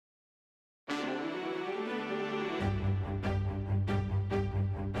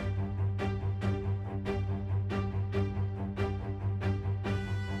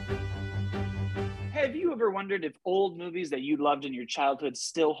have you ever wondered if old movies that you loved in your childhood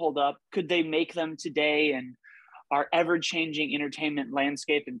still hold up? Could they make them today in our ever-changing entertainment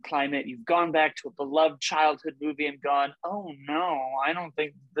landscape and climate? You've gone back to a beloved childhood movie and gone, oh no, I don't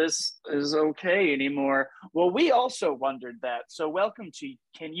think this is okay anymore. Well, we also wondered that. So welcome to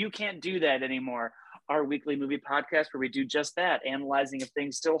You Can't Do That Anymore, our weekly movie podcast where we do just that, analyzing if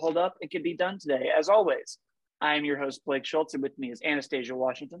things still hold up and can be done today. As always, I am your host, Blake Schultz, and with me is Anastasia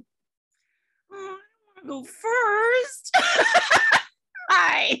Washington. Oh, I want to go first.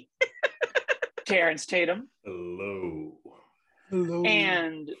 Hi. Terrence Tatum. Hello.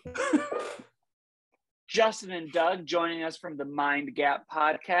 And Justin and Doug joining us from the Mind Gap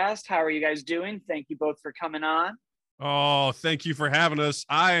podcast. How are you guys doing? Thank you both for coming on. Oh, thank you for having us.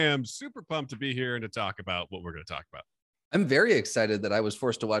 I am super pumped to be here and to talk about what we're going to talk about. I'm very excited that I was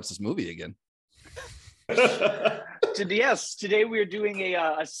forced to watch this movie again. Yes, today we are doing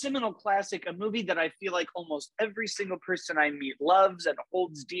a seminal classic, a movie that I feel like almost every single person I meet loves and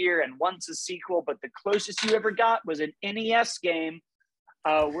holds dear and wants a sequel, but the closest you ever got was an NES game.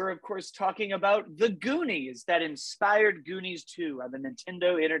 We're, of course, talking about The Goonies, that inspired Goonies 2 on the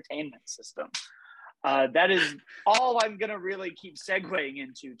Nintendo Entertainment System. That is all I'm going to really keep segueing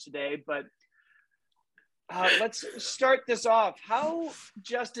into today, but let's start this off. How,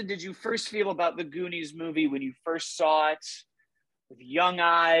 Justin, did you first feel about the Goonies movie when you first saw it? With young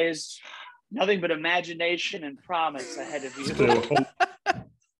eyes, nothing but imagination and promise ahead of you.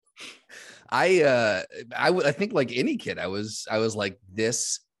 I think like any kid, I was like,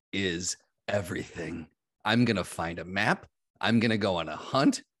 this is everything. I'm gonna find a map. I'm gonna go on a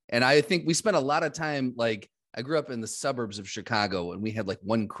hunt. And I think we spent a lot of time, like, I grew up in the suburbs of Chicago, and we had like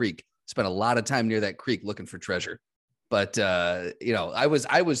one creek. Spent a lot of time near that creek looking for treasure. But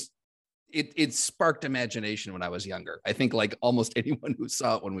it sparked imagination when I was younger. I think like almost anyone who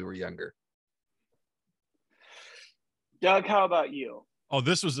saw it when we were younger. Doug, how about you? Oh,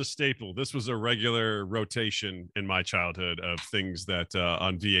 this was a staple. This was a regular rotation in my childhood of things that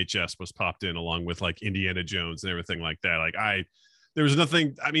on VHS was popped in, along with like Indiana Jones and everything like that. There was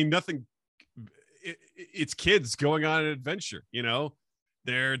nothing. It's kids going on an adventure, you know.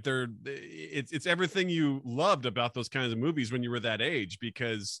 It's everything you loved about those kinds of movies when you were that age,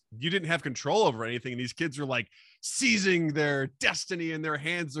 because you didn't have control over anything, and these kids are like seizing their destiny in their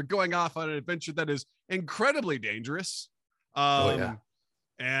hands. They're going off on an adventure that is incredibly dangerous. But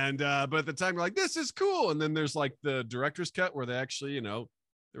at the time, we're like, this is cool. And then there's like the director's cut where they actually, you know,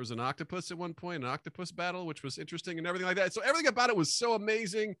 there was an octopus at one point, an octopus battle, which was interesting and everything like that. So everything about it was so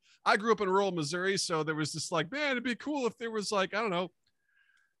amazing. I grew up in rural Missouri, so there was just like, man, it'd be cool if there was like, I don't know,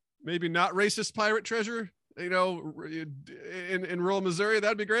 maybe not racist pirate treasure, you know, in rural Missouri.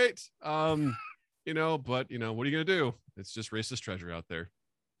 That'd be great. You know, but you know, what are you going to do? It's just racist treasure out there.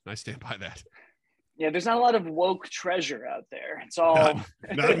 And I stand by that. Yeah, there's not a lot of woke treasure out there. It's all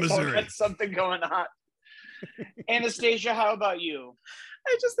not in Missouri. Got something going on. Anastasia, how about you?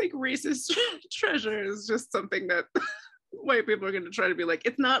 I just think racist treasure is just something that white people are going to try to be like,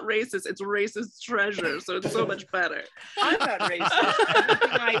 it's not racist, it's racist treasure, so it's so much better. I'm not racist. Everything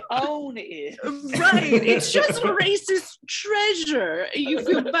I own is. Right, it's just racist treasure. You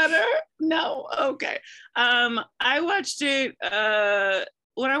feel better? No? Okay. I watched it,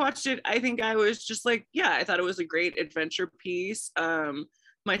 when I watched it, I think I was just like, yeah, I thought it was a great adventure piece.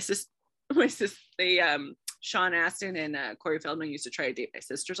 My sister, Sean Astin and Corey Feldman used to try to date my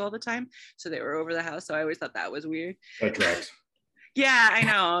sisters all the time, so they were over the house. So I always thought that was weird. That tracks. Yeah, I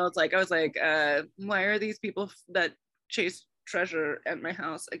know. I was like, why are these people that chase treasure at my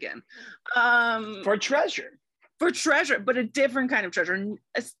house again? For treasure, but a different kind of treasure.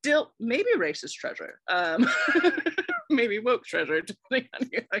 Still, maybe racist treasure. Maybe woke treasure, depending on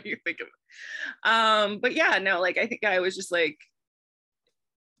how you think of it. But yeah, no, like I think I was just like.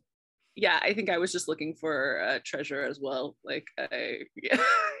 Yeah, I think I was just looking for treasure as well. Like, I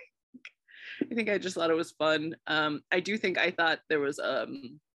think I just thought it was fun. I do think I thought there was a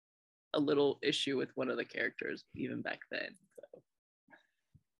little issue with one of the characters even back then. So.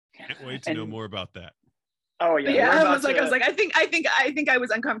 Can't wait to know more about that. Oh yeah, yeah. I was like, I think I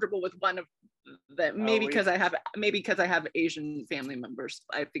was uncomfortable with one of that. Maybe because I have Asian family members.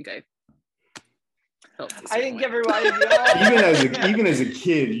 I think I. I think everybody, even as a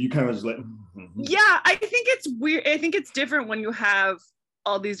kid, you kind of just like. Yeah, I think it's weird. I think it's different when you have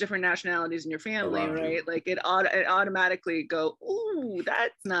all these different nationalities in your family, right? You. Like it automatically go, ooh,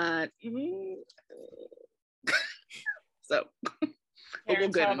 that's not. So we'll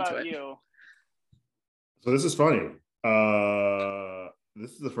get into it. You? So this is funny.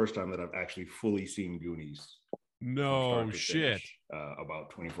 This is the first time that I've actually fully seen Goonies. No shit.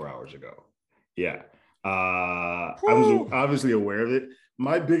 About 24 hours ago. Yeah. I was obviously aware of it.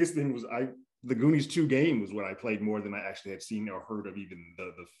 My biggest thing was the Goonies 2 game was what I played more than I actually had seen or heard of even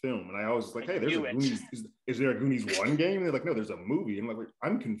the film. And I always was like, hey, there's a Goonies. Is there a Goonies 1 game? And they're like, no, there's a movie. And I'm like,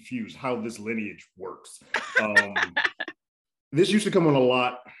 I'm confused how this lineage works. This used to come on a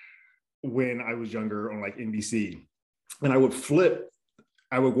lot when I was younger on like NBC. And I would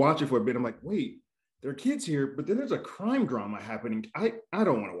watch it for a bit. I'm like, wait, there are kids here, but then there's a crime drama happening. I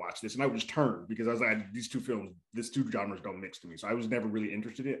don't want to watch this. And I would just turn because I was like, these two genres don't mix to me. So I was never really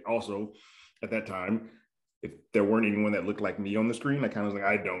interested in it. Also, at that time, if there weren't anyone that looked like me on the screen, I kind of was like,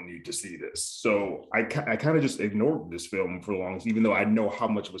 I don't need to see this. So I kind of just ignored this film for long, even though I know how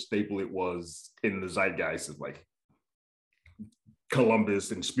much of a staple it was in the zeitgeist of like Columbus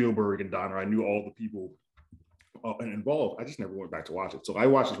and Spielberg and Donner. I knew all the people involved. I just never went back to watch it. So I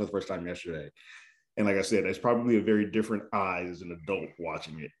watched it for the first time yesterday. And like I said, it's probably a very different eye as an adult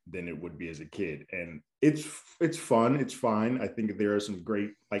watching it than it would be as a kid. And it's fun. It's fine. I think there are some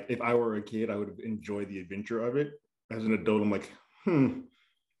great, like if I were a kid, I would enjoy the adventure of it. As an adult, I'm like,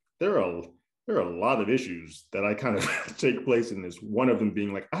 there are a lot of issues that I kind of take place in this. One of them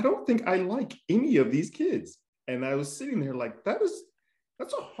being like, I don't think I like any of these kids. And I was sitting there like, that's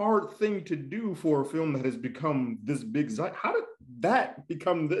a hard thing to do for a film that has become this big. How did that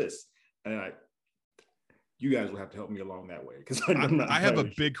become this? And you guys will have to help me along that way because I have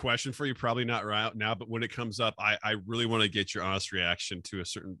a big question for you. Probably not right now, but when it comes up, I really want to get your honest reaction to a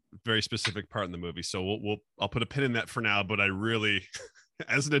certain very specific part in the movie. So I'll put a pin in that for now. But I really,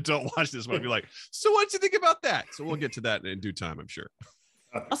 as an adult, watch this one. I'll be like, so what did you think about that? So we'll get to that in due time, I'm sure.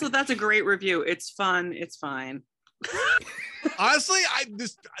 Also, that's a great review. It's fun. It's fine. Honestly,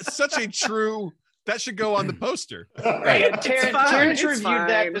 such a true. That should go on the poster. Right. Terrence reviewed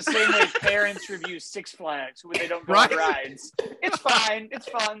that the same way parents review Six Flags when they don't go on rides. It's fine. It's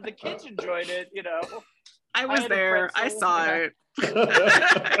fun. The kids enjoyed it, you know. I was there. I saw it.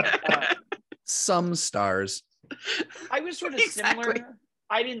 Some stars. I was sort of similar.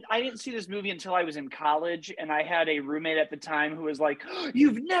 I didn't see this movie until I was in college, and I had a roommate at the time who was like,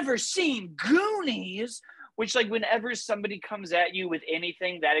 "You've never seen Goonies?" Which, like, whenever somebody comes at you with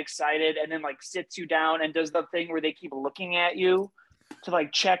anything that excited and then like sits you down and does the thing where they keep looking at you to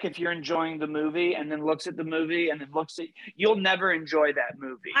like check if you're enjoying the movie, and then looks at the movie and then looks at you'll never enjoy that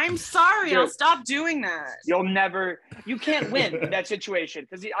movie. I'm sorry, I'll stop doing that. You can't win in that situation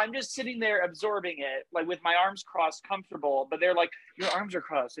because I'm just sitting there absorbing it, like with my arms crossed, comfortable, but they're like, your arms are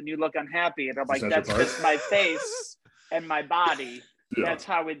crossed and you look unhappy, and I'm like, that's just my face and my body. Yeah.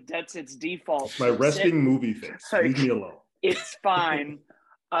 That's its default. My resting movie face. Like, leave me alone. It's fine.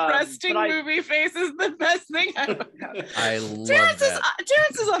 Resting movie face is the best thing ever. I love that.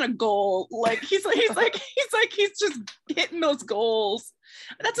 Terrence is on a goal. Like he's just hitting those goals.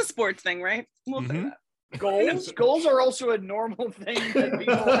 That's a sports thing, right? We'll say that. Goals are also a normal thing that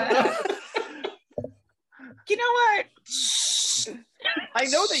people have. You know what? I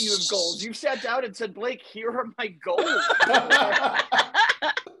know that you have goals. You've sat down and said, Blake, here are my goals.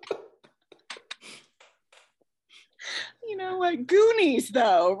 You know what? Goonies,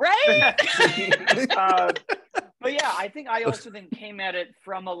 though, right? But yeah, I think I also then came at it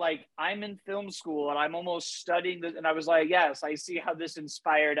from I'm in film school and I'm almost studying this. And I was like, yes, I see how this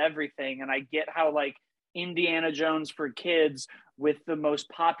inspired everything. And I get how Indiana Jones for kids with the most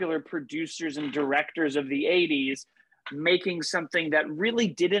popular producers and directors of the 80s making something that really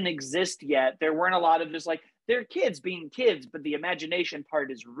didn't exist yet. There weren't a lot of just they're kids being kids, but the imagination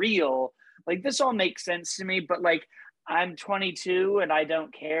part is real. This all makes sense to me, but I'm 22 and I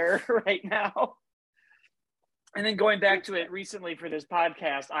don't care right now. And then going back to it recently for this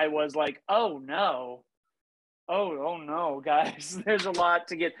podcast, I was like, oh no, guys, there's a lot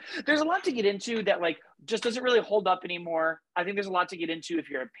to get into that just doesn't really hold up anymore. I think there's a lot to get into if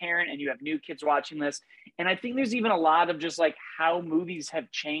you're a parent and you have new kids watching this. And I think there's even a lot of just how movies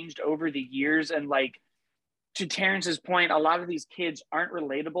have changed over the years. And to Terrence's point, a lot of these kids aren't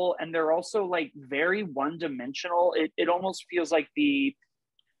relatable, and they're also very one-dimensional. It almost feels like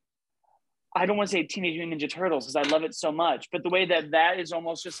I don't want to say Teenage Mutant Ninja Turtles because I love it so much, but the way that is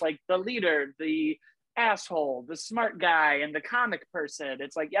almost just the leader, the asshole, the smart guy, and the comic person.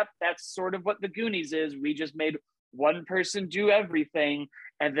 It's yep, that's sort of what the Goonies is. We just made one person do everything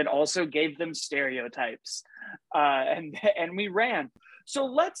and then also gave them stereotypes. And we ran. So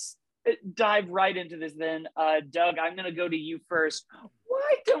let's dive right into this then. Doug, I'm going to go to you first.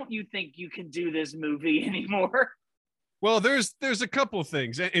 Why don't you think you can do this movie anymore? Well, there's a couple of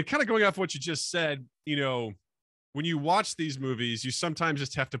things, and kind of going off what you just said, when you watch these movies, you sometimes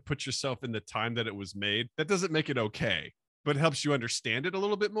just have to put yourself in the time that it was made. That doesn't make it okay. but it helps you understand it a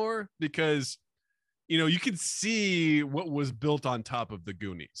little bit more because, you know, you can see what was built on top of the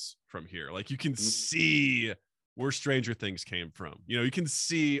Goonies from here. Like you can see where Stranger Things came from. You know, you can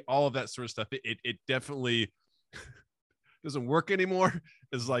see all of that sort of stuff. It definitely doesn't work anymore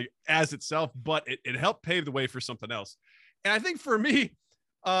as like as itself, but it helped pave the way for something else. And I think for me,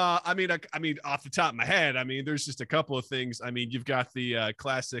 I mean, off the top of my head, I mean, there's just a couple of things. I mean, you've got the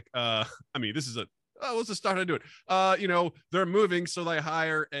classic. I mean, this is let's just start to do it. You know, they're moving, so they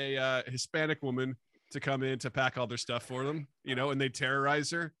hire a Hispanic woman to come in to pack all their stuff for them. You know, and they terrorize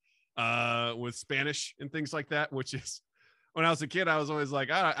her with Spanish and things like that. Which is, when I was a kid, I was always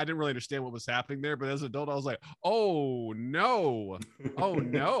like, I didn't really understand what was happening there. But as an adult, I was like, oh no,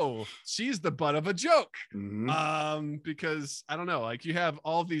 she's the butt of a joke. Because I don't know, like you have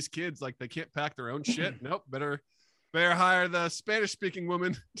all these kids, like they can't pack their own shit. Nope, better hire the Spanish speaking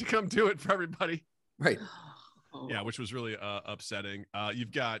woman to come do it for everybody. Right. Yeah, which was really upsetting.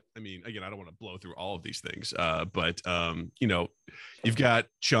 You've got, I mean, again, I don't want to blow through all of these things, but you know, you've got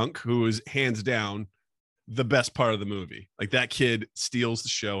Chunk, who is hands down the best part of the movie. Like that kid steals the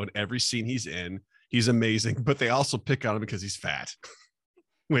show in every scene he's in. He's amazing, but they also pick on him because he's fat.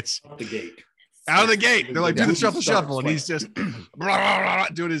 Which out of the gate, they're like, do the shuffle, and he's just blah, blah, blah,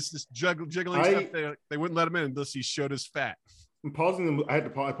 doing his just jiggling stuff. They wouldn't let him in unless he showed his fat. I'm pausing the. I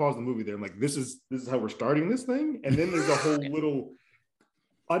paused the movie there. I'm like, this is how we're starting this thing, and then there's a whole little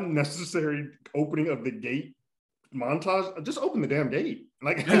unnecessary opening of the gate montage. Just open the damn gate.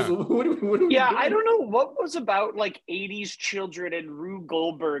 Like, what are we doing? I don't know what was about like 80s children and Rube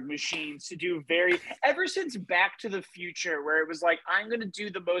Goldberg machines to do ever since Back to the Future, where it was like, I'm going to do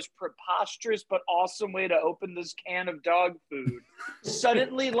the most preposterous but awesome way to open this can of dog food.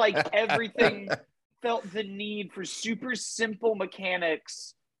 Suddenly, like everything felt the need for super simple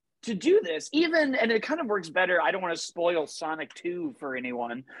mechanics to do this. And it kind of works better. I don't want to spoil Sonic 2 for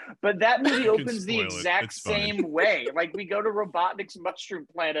anyone, but that movie opens the exact same way. Like we go to Robotnik's Mushroom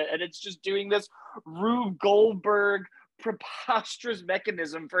Planet and it's just doing this Rube Goldberg preposterous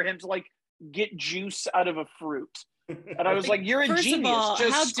mechanism for him to like get juice out of a fruit. And I was like, you're a First genius. Of all,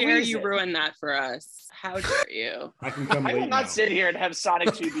 just how dare you it. ruin that for us? How dare you? I can come I will not sit here and have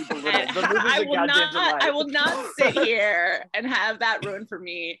Sonic 2 be belittled. The movie's a goddamn delight. I will not sit here and have that ruined for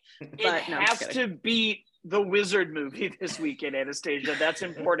me. But It has to beat the Wizard movie this weekend, Anastasia. That's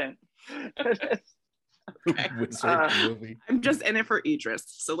important. Movie. I'm just in it for Idris.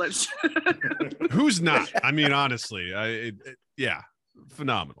 So let's. Who's not? I mean, honestly, yeah,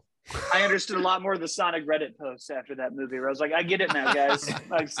 phenomenal. I understood a lot more of the Sonic Reddit posts after that movie, where I was like, I get it now, guys.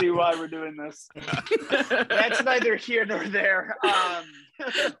 I see why we're doing this. That's neither here nor there.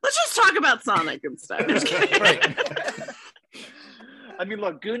 Let's just talk about Sonic instead. Right. I mean,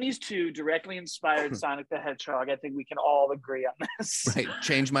 look, Goonies 2 directly inspired Sonic the Hedgehog. I think we can all agree on this. Right.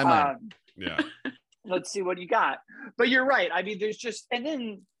 Change my mind. Yeah. Let's see what you got. But you're right. I mean, there's just, and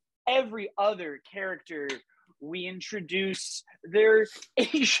then every other character we introduce their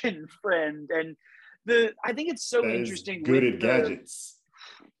Asian friend, and I think it's so interesting. Good at gadgets.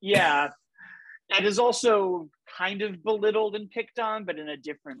 Yeah, that is also kind of belittled and picked on, but in a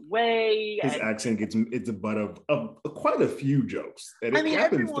different way. His accent it's a butt of quite a few jokes, and it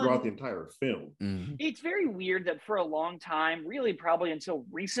happens throughout the entire film. It's very weird that for a long time, really probably until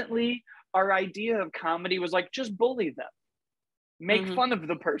recently, our idea of comedy was like, just bully them, make fun of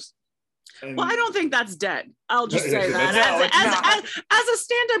the person. Well, I don't think that's dead. I'll just say that. As a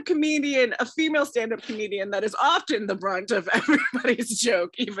stand-up comedian, a female stand-up comedian that is often the brunt of everybody's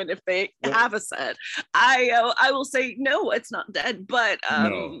joke, even if they have a set, I will say, no, it's not dead. But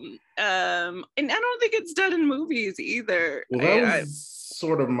and I don't think it's dead in movies either. Well, that was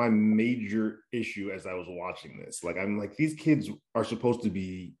sort of my major issue as I was watching this. Like, I'm like, these kids are supposed to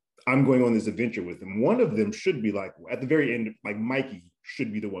be, I'm going on this adventure with them. One of them should be like, at the very end, like Mikey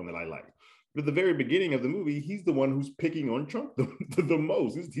should be the one that I like. But at the very beginning of the movie, he's the one who's picking on Chunk the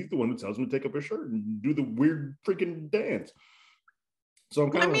most. He's the one who tells him to take off his shirt and do the weird freaking dance. So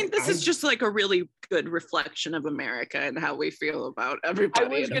I'm kind of this is just like a really good reflection of America and how we feel about everybody.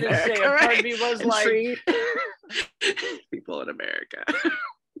 I was going to say, a part of me was like, people in America.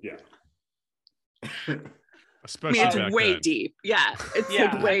 Yeah. Especially it's way deep. Yeah, it's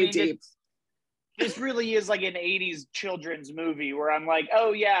like way deep. This really is like an 80s children's movie where I'm like,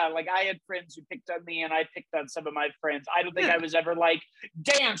 oh yeah, like I had friends who picked on me and I picked on some of my friends. I don't think I was ever like,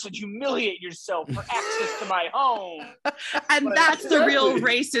 dance and humiliate yourself for access to my home. And that's the real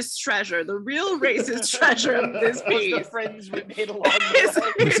racist treasure. The real racist treasure of this piece. The friends we made along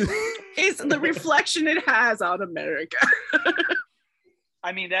the way. Is the reflection it has on America.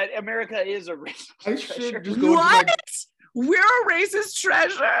 I mean, that America is a racist treasure. Just go we're a racist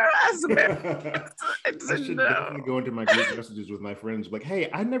treasure as Americans. I should definitely go into my group messages with my friends like, hey,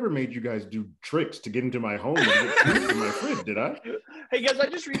 I never made you guys do tricks to get into my home and get food from my fridge, did I? Hey guys, I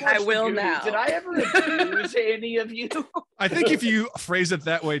just rewatched I will the Goonies. now. Did I ever abuse any of you? I think if you phrase it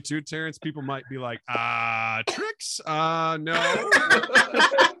that way too, Terrence, people might be like, tricks? No.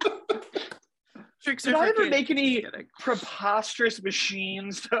 Tricks Did are I for ever kids. make any Kidding. preposterous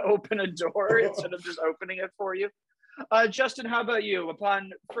machines to open a door instead of just opening it for you? Justin, how about you?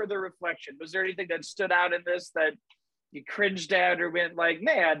 Upon further reflection, was there anything that stood out in this that you cringed at or went like,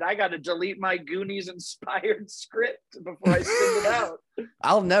 man, I got to delete my Goonies inspired script before I send it out?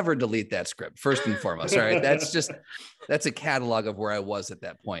 I'll never delete that script, first and foremost. All right. That's a catalog of where I was at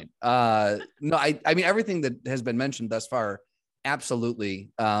that point. No, I mean, everything that has been mentioned thus far,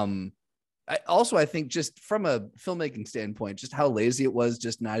 absolutely. I think just from a filmmaking standpoint, just how lazy it was,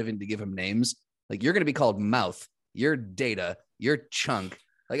 just not even to give him names. Like, you're going to be called Mouth, you're Data, you're Chunk.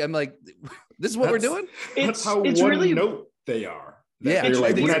 Like, I'm like, this is what we're doing. That's how it's one really note they are. Yeah. They're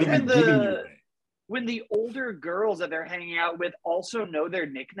like, we're not weird even when giving you a name. when the older girls that they're hanging out with also know their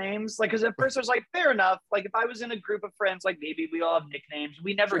nicknames. Like, because at first I was like, fair enough. Like, if I was in a group of friends, like maybe we all have nicknames.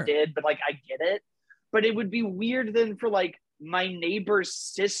 We never Sure. did, but like I get it. But it would be weird then for like my neighbor's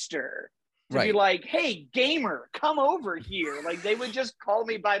sister to be Right. like, hey, gamer, come over here. Like, they would just call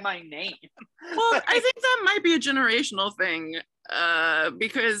me by my name. Well, I think that might be a generational thing,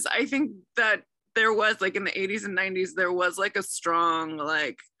 because I think that there was, like, in the 80s and 90s, there was like a strong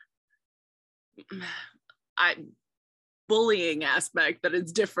like bullying aspect that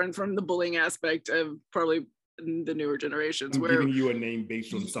is different from the bullying aspect of probably the newer generations, I'm where giving you a name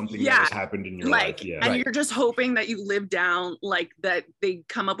based on something that Yeah. has happened in your like life. Yeah. and Right. you're just hoping that you live down, like, that they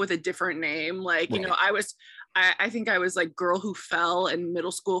come up with a different name. Like, you know, I think I was like girl who fell in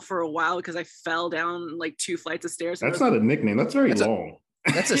middle school for a while because I fell down like 2 flights of stairs. That's not a nickname. That's very long.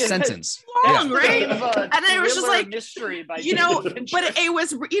 That's a Yeah, sentence. long, Yeah. right? And then it was just like, mystery by You know, David Fincher. but it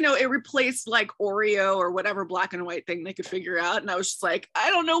was, you know, it replaced like Oreo or whatever black and white thing they could figure out. And I was just like, I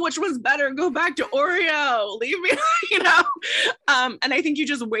don't know which one's better. Go back to Oreo. Leave me, you know? And I think you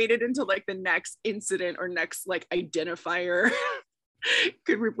just waited until like the next incident or next like identifier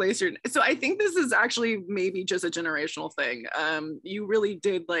could replace your. So I think this is actually maybe just a generational thing. You really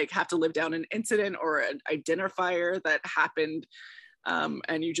did like have to live down an incident or an identifier that happened.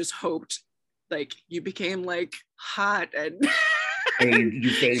 And you just hoped like you became like hot and And you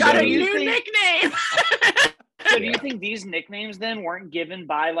say got a that new think- nickname. So do you think these nicknames then weren't given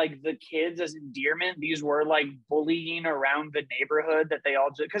by like the kids as endearment? These were like bullying around the neighborhood that they all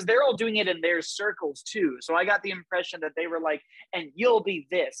do, because they're all doing it in their circles too. So I got the impression that they were like, and you'll be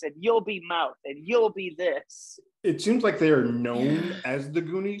this, and you'll be Mouth, and you'll be this. it seems like they are known as the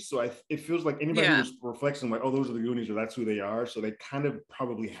Goonies. So it feels like anybody Yeah. who's reflecting like, oh, those are the Goonies, or that's who they are. So they kind of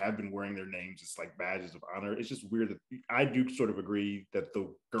probably have been wearing their names. It's like badges of honor. It's just weird that I do sort of agree that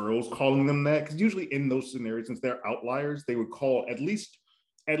the girls calling them that, because usually in those scenarios, since they're outliers, they would call at least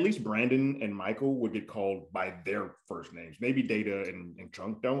Brandon and Michael would get called by their first names. Maybe Data and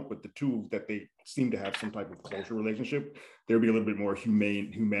Chunk don't, but the two that they seem to have some type of closer relationship, there'd be a little bit more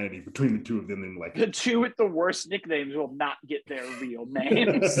humanity between the two of them than like The two with the worst nicknames will not get their real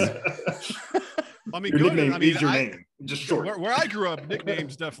names. I mean, your good. nickname I mean, is your name, just short. Where I grew up,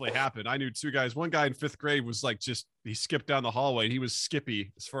 nicknames definitely happened. I knew 2 guys. One guy in 5th grade was like he skipped down the hallway. And he was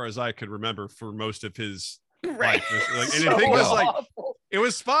Skippy, as far as I could remember, for most of his Right. life. Like, and So the thing was like, awful. it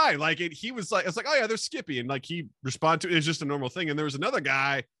was fine. Like he was like, it's like, oh yeah, there's Skippy, and like he responded to it. It's just a normal thing. And there was another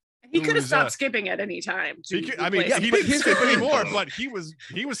guy. He Who could have was, stopped skipping at any time. I mean, Yeah, he but didn't here's the skip thing. anymore, but he was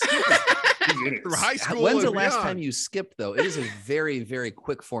skipping He's in it. through high school. When's the and last beyond. time you skipped, though? It is a very, very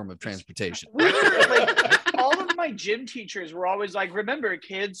quick form of transportation. Like, all of my gym teachers were always like, remember,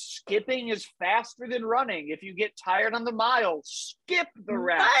 kids, skipping is faster than running. If you get tired on the mile, skip the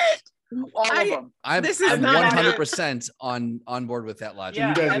rest. All of them. I'm This is I'm not 100% on board with that logic. Yeah,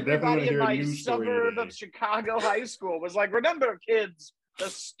 You guys are definitely everybody gonna in hear a my news story suburb today. of Chicago high school was like, remember, kids, the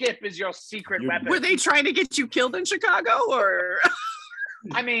skip is your secret You're- weapon. Were they trying to get you killed in Chicago, or?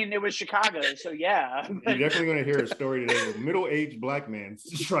 I mean, it was Chicago, so yeah. You're definitely going to hear a story today of a middle-aged black man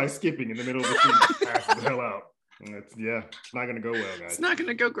try skipping in the middle of the street, passes the hell out. And it's not going to go well, guys. It's not going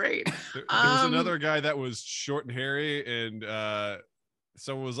to go great. There was another guy that was short and hairy, and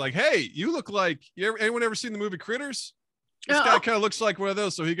someone was like, "Hey, you look like anyone ever seen the movie Critters? This guy kind of looks like one of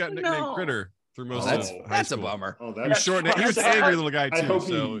those." So he got nicknamed No. Critter. through most Oh, of his high that's a school. bummer. Oh, He was short. He was an angry little guy I too. hope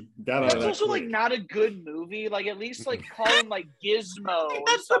So he got out It's of that also like quick. not a good movie. Like at least like call him like Gizmo. Or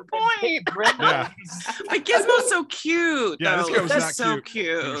That's the something. point. Gremlins. Like Gizmo's so cute. Yeah, this though. guy was That's not so cute.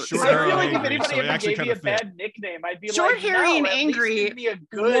 cute. He was short, I hairy, feel like and if angry, anybody so he ever actually gave me a kind of fit. bad nickname, I'd be Short, like, hairy, and no, at least angry give me a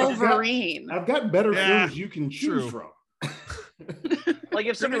good. Wolverine. I've got better Yeah, films you can choose true. from. Like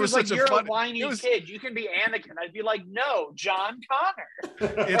if somebody was was like, such a "You're fun- a whiny it was- kid, you can be Anakin," I'd be like, "No, John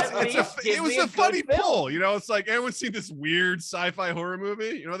Connor." It was a funny pull, you know. It's like everyone's seen this weird sci-fi horror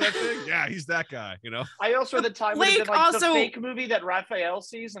movie, you know that thing? Yeah, he's that guy, you know. I also at the time would have Blake been like also- the fake movie that Raphael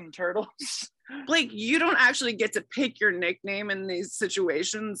sees in Turtles. Blake, you don't actually get to pick your nickname in these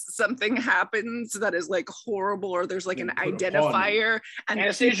situations. Something happens that is like horrible, or there's like an Put upon identifier, and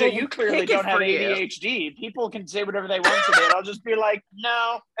Anastasia, people you clearly pick it don't have for you. ADHD. People can say whatever they want to me, and I'll just be like,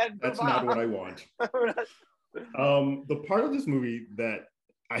 "No," and That's move not on. what I want. The part of this movie that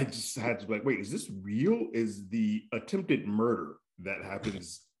I just had to be like, wait, is this real? Is the attempted murder that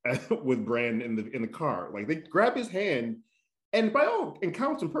happens with Brand in the car? Like they grab his hand, and by all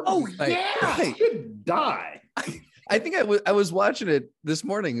accounts and purposes, Oh, yeah. he should die. I think I was watching it this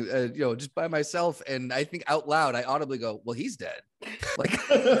morning, just by myself, and I think out loud I audibly go, "Well, he's dead." Like,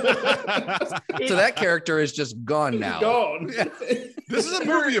 so that character is just gone now. Gone. This is a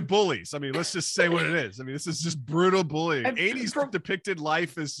movie of bullies. I mean, let's just say what it is. I mean, this is just brutal bullying. And 80s from- depicted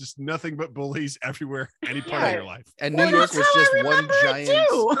life as just nothing but bullies everywhere, any part of Yeah. your life. And Well, New York that's was how I just one remember it giant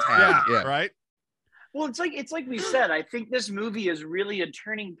too. town. Yeah. Right? Well, it's like we said. I think this movie is really a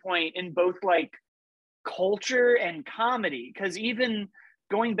turning point in both like culture and comedy. Because even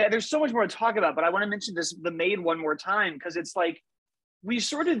going back, there's so much more to talk about. But I want to mention the maid one more time because it's like we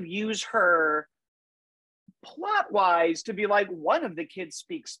sort of use her plot wise to be like one of the kids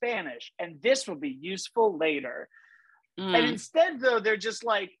speaks Spanish, and this will be useful later. And Mm. instead, though, they're just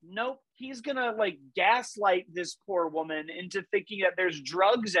like, nope, he's gonna like gaslight this poor woman into thinking that there's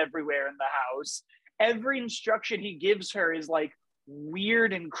drugs everywhere in the house. Every instruction he gives her is like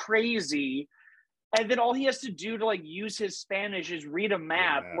weird and crazy. And then all he has to do to like use his Spanish is read a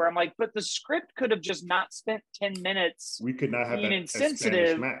map Yeah. where I'm like, but the script could have just not spent 10 minutes We could not have being that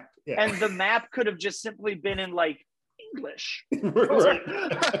insensitive, Spanish map. Yeah. and the map could have just simply been in like English.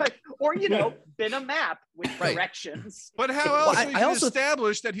 Right. Or, been a map with Right. directions. But how Well, else I are you going to also-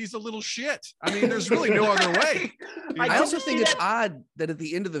 establish that he's a little shit? I mean, there's really no other way. I can also see think it's that- odd that at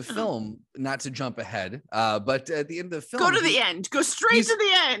the end of the film, not to jump ahead, but at the end of the film, Go to the end. Go straight he's- to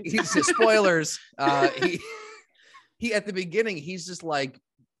the end. He's spoilers. He at the beginning, he's just like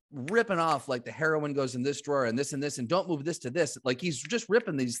ripping off like the heroin goes in this drawer and this and don't move this to this. Like he's just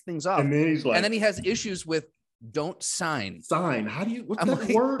ripping these things off. And then he's like, And then he has issues with don't sign. sign. How do you? What's I'm that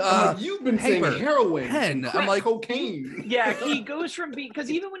like, word? I'm like, you've been paper, saying heroin, pen. and I'm crack like- cocaine. Yeah, he goes from being, because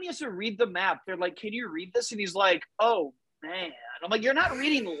even when he has to read the map, they're like, "Can you read this?" And he's like, "Oh man." I'm like, "You're not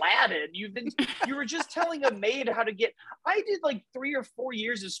reading Latin. You were just telling a maid how to get." I did like 3 or 4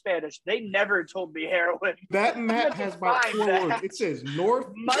 years of Spanish. They never told me heroin. That map have to has about find 4 that. words. It says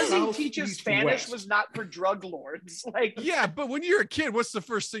north, Muzzy south, teaches east, Spanish west. was not for drug lords. Like, Yeah, but when you're a kid, what's the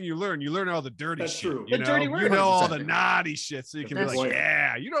first thing you learn? You learn all the dirty That's shit. true. You The know? dirty You words. know all the 100%. naughty shit, so you can That's be like, fair.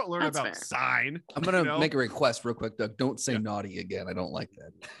 yeah. You don't learn That's about fair. sign. I'm gonna You know? make a request real quick, Doug. Don't say Yeah. naughty again. I don't like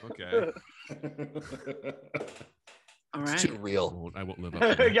that. Okay. All It's right. too real. I won't live up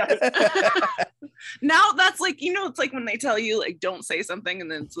to that. yeah. Now that's like, it's like when they tell you like don't say something and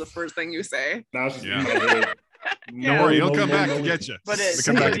then it's the first thing you say. Now it's just Yeah. in my head. Don't worry, he'll come back and no. get you. But He'll it's-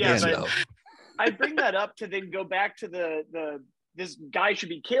 come back yeah, and get you. but- I bring that up to then go back to the this guy should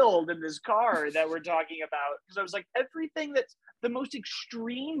be killed in this car that we're talking about, because I was like, everything that's the most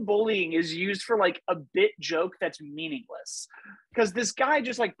extreme bullying is used for like a bit joke that's meaningless, because this guy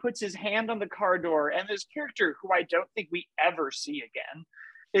just like puts his hand on the car door, and this character who I don't think we ever see again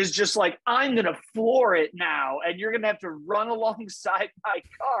is just like, "I'm gonna floor it now, and you're gonna have to run alongside my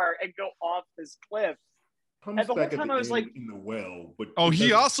car and go off this cliff." Comes And the whole back at time the I was end like- in the well, but Oh, it he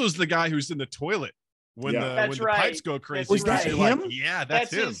doesn't- also is the guy who's in the toilet when Yeah. the That's when the right. pipes go crazy. Was that You're like, him? yeah,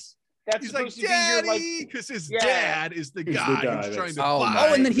 that's him. That's He's like, supposed to be your like. Daddy, because his Yeah. dad is the He's the guy guy who's that's- trying to Oh,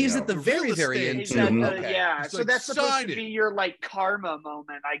 buy. and then he's Yeah. at the the very, real very estate. end He's too. at the- Mhm. Okay. Yeah, He's so like, that's supposed "Sign to it." be your like karma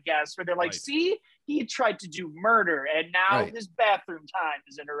moment, I guess, where they're like, Right. "See, he tried to do murder, and now Right. his bathroom time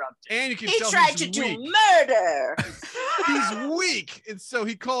is interrupted." And you can He tell tried he's to do weak. murder. He's weak, and so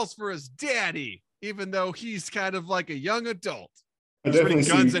he calls for his daddy, even though he's kind of like a young adult. Just reading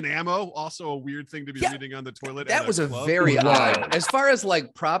guns and ammo, also a weird thing to be reading on the toilet. That was a very odd. As far as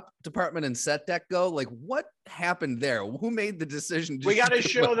like prop department and set deck go, like what happened there? Who made the decision? We got to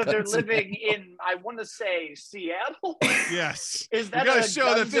show that they're living in, I want to say, Seattle. Yes. Is that we got to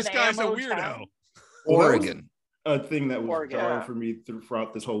show that this guy's a weirdo? Town? Oregon. A thing that was jarring for me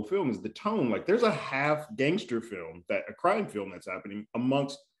throughout this whole film is the tone. Like there's a half gangster film, a crime film that's happening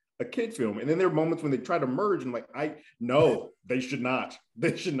amongst a kid film, and then there are moments when they try to merge, and like, they should not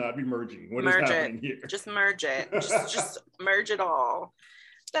be merging. What is happening here? Just merge it. just merge it all.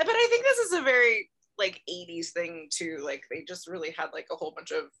 But I think this is a very like 80s thing too. Like they just really had like a whole bunch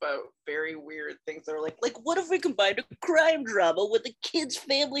of very weird things that were like what if we combined a crime drama with a kid's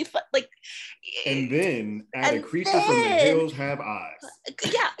family and then add a creature from the hills have eyes.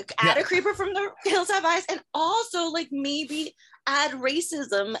 Add a creeper from the hills have eyes, and also like maybe add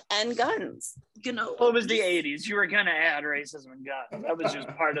racism and guns. Well, it was the 80s. You were gonna add racism and guns. That was just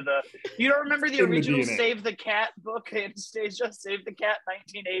part of the. You don't remember the original Save the Cat book, Anastasia? Save the Cat,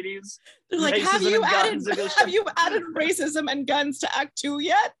 1980s. They're like, have you added racism and guns to Act 2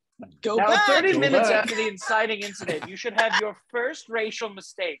 yet? Go back. 30 minutes after the inciting incident, you should have your first racial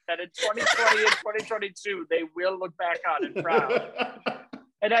mistake that in 2020 and 2022 they will look back on and proud.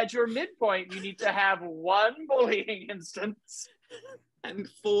 And at your midpoint, you need to have one bullying instance. And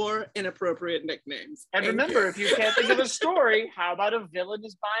 4 inappropriate nicknames. And remember, if you can't think of a story, how about a villain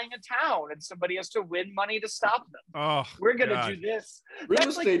is buying a town and somebody has to win money to stop them? Oh, we're going to do this. Real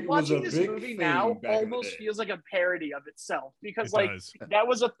estate watching this movie now almost feels like a parody of itself because that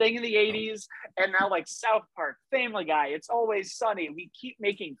was a thing in the 80s, and now like South Park, Family Guy, It's Always Sunny. We keep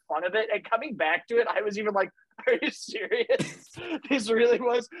making fun of it, and coming back to it, I was even like, are you serious? This really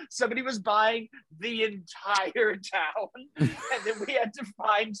was. Somebody was buying the entire town, and then we had to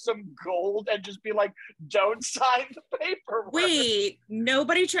find some gold and just be like, don't sign the paperwork. Wait,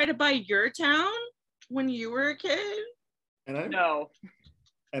 nobody tried to buy your town when you were a kid? And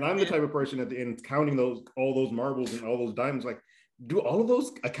I'm the type of person at the end counting all those marbles and all those diamonds, like, do all of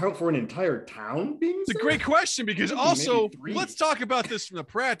those account for an entire town being It's a great question, because also let's talk about this from the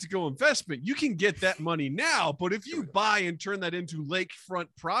practical investment. You can get that money now, but if you buy and turn that into lakefront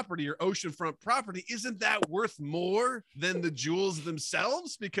property or oceanfront property, isn't that worth more than the jewels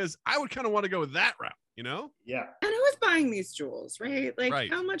themselves? Because I would kind of want to go that route, you know? Yeah. And who is buying these jewels, right?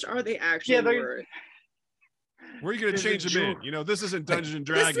 Like how much are they actually worth? Where are you going to change them in? You know, this isn't Dungeons and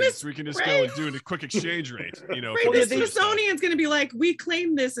Dragons, so we can just go and do a quick exchange rate. You know, the Smithsonian's going to be like, we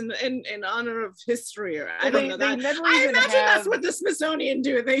claim this in honor of history. Or I don't know that. I imagine that's what the Smithsonian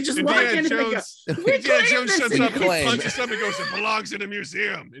do. They just walk in and they go, Indiana Jones shuts up, punches something, goes, it belongs in a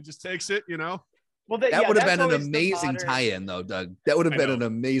museum. It just takes it, you know. Well, that would have been an amazing tie-in, though, Doug. That would have been an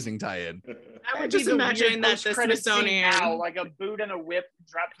amazing tie-in. I would just imagine that the Smithsonian, now, like a boot and a whip,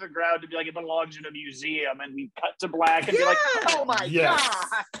 drop to the ground to be like it belongs in a museum, and we cut to black and be like, oh my god!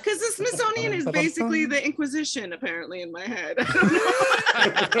 Because the Smithsonian is basically the Inquisition, apparently, in my head.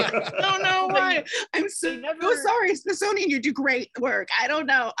 I don't know why. I'm so sorry, Smithsonian. You do great work. I don't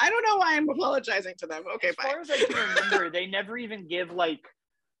know why I'm apologizing to them. Okay, as far as I can remember, they never even give like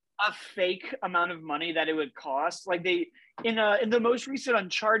a fake amount of money that it would cost. Like they in the most recent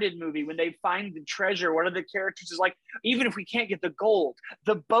Uncharted movie, when they find the treasure, one of the characters is like, even if we can't get the gold,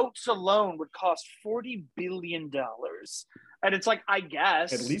 the boats alone would cost $40 billion. And it's like, I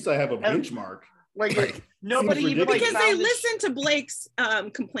guess at least I have a benchmark. Like nobody even like, because they listened to Blake's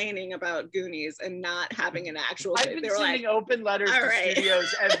complaining about Goonies and not having an actual. I've been sending open letters to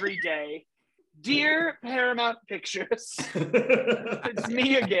studios every day. Dear Paramount Pictures, it's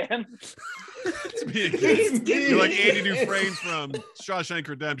me again. It's me again. You're like Andy Dufresne from Shawshank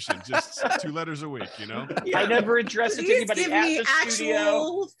Redemption, just 2 letters a week, you know? Yeah. I never addressed it to anybody give at me the actual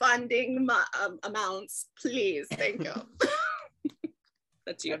studio. Funding amounts, please. Thank you.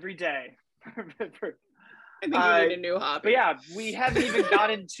 That's you. Every day. I think you need a new hobby. But yeah, we haven't even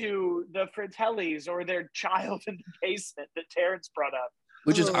gotten to the Fratellis or their child in the basement that Terrence brought up.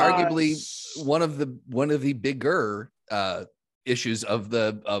 Which is arguably one of the bigger issues of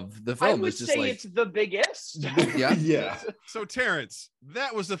the film. I would say it's the biggest. Yeah. So Terrence,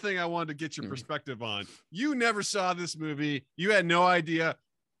 that was the thing I wanted to get your perspective on. You never saw this movie. You had no idea.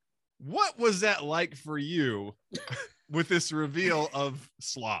 What was that like for you with this reveal of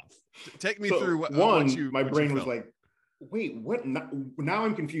Sloth? Take me through what my brain was like, wait, what? Now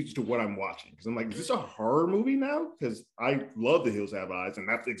I'm confused as to what I'm watching, because I'm like, is this a horror movie now? Because I love The Hills Have Eyes, and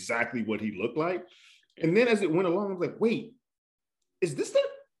that's exactly what he looked like. And then as it went along, I was like, wait, is this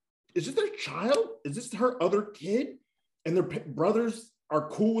their child? Is this her other kid? And their brothers are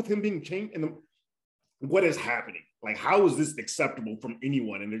cool with him being changed? And what is happening? Like, how is this acceptable from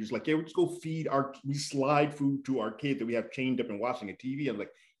anyone? And they're just like, yeah, we just go we slide food to our kid that we have chained up and watching a TV. I'm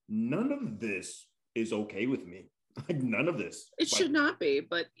like, none of this is okay with me. Like, none of this. It should not be,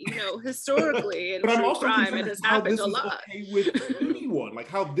 but historically in but I'm true also crime, it has happened a lot. Okay with anyone, like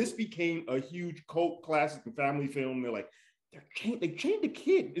how this became a huge cult classic and family film. They're like, they chained a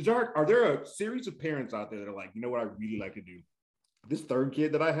kid. Are there a series of parents out there that are like, you know what I really like to do? This third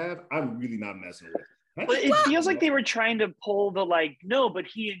kid that I have, I'm really not messing with. But it feels like they were trying to pull the like, no, but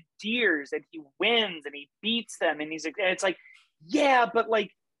he endears and he wins and he beats them, and it's like, yeah, but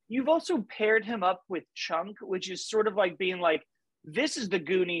like, you've also paired him up with Chunk, which is sort of like being like, this is the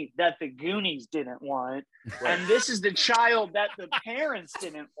Goonie that the Goonies didn't want, and this is the child that the parents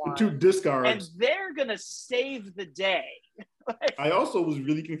didn't want. Two discards. And they're going to save the day. I also was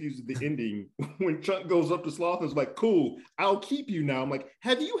really confused with the ending when Chunk goes up to Sloth and is like, cool, I'll keep you now. I'm like,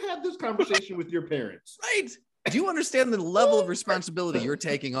 have you had this conversation with your parents? Right. Do you understand the level of responsibility you're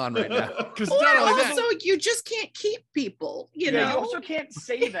taking on right now? Because also, you just can't keep people, you know? You also can't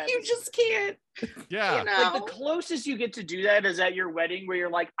say that. You just can't. Yeah. Like, the closest you get to do that is at your wedding, where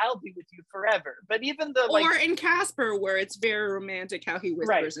you're like, I'll be with you forever. But even the or in Casper, where it's very romantic how he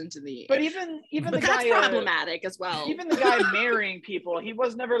whispers into the. But even the that's guy problematic as well. Even the guy marrying people, he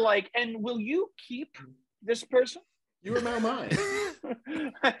was never like, and will you keep this person? You are now mine.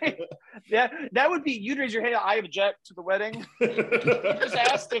 Yeah, that would be, you'd raise your hand, I object to the wedding. You just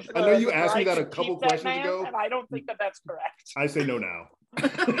asked if I know you asked me that a couple questions ago, and I don't think that that's correct. I say no now.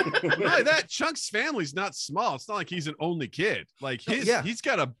 Not that Chunk's family's not small. It's not like he's an only kid. Like he's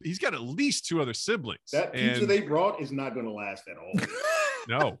got at least two other siblings. That pizza they brought is not going to last at all.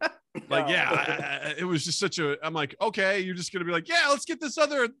 No. Like, it was just I'm like, okay, you're just gonna be like, yeah, let's get this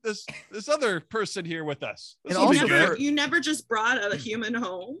other person here with us. And also, you never just brought a human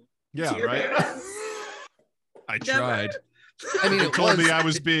home. Yeah, right. I tried. I mean, it told me I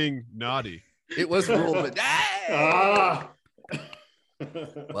was being naughty. It was ruled, but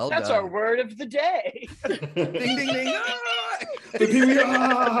well, that's done. Our word of the day. Ding ding ding.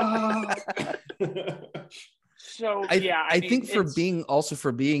 So I think for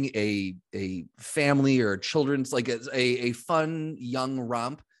being a family or children's, like a fun young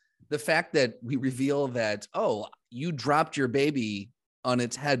romp, the fact that we reveal that, oh, you dropped your baby on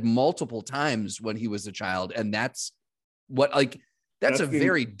its head multiple times when he was a child, and that's a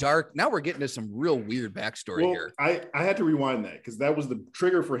very dark. Now we're getting to some real weird backstory here. I had to rewind that because that was the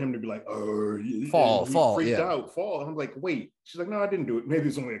trigger for him to be like, oh, fall, freaked out, fall. And I'm like, wait. She's like, no, I didn't do it. Maybe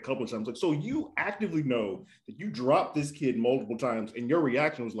it's only a couple of times. Like, so you actively know that you dropped this kid multiple times, and your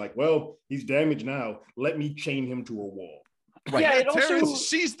reaction was like, well, he's damaged now. Let me chain him to a wall. Right. Yeah, Terrence,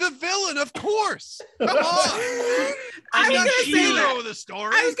 she's the villain, of course. Come on. I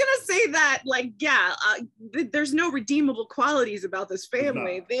was gonna say that, like, there's no redeemable qualities about this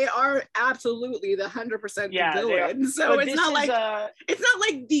family. No. They are absolutely the 100% the villain. So it's not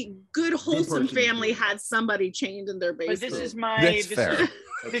like the good wholesome family had somebody chained in their basement.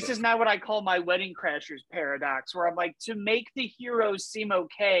 But this is not what I call my Wedding Crashers paradox, where I'm like, to make the heroes seem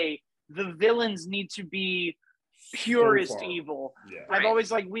okay, the villains need to be purest evil. Yeah. I've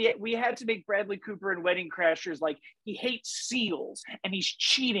always like, we had to make Bradley Cooper in Wedding Crashers like, he hates seals and he's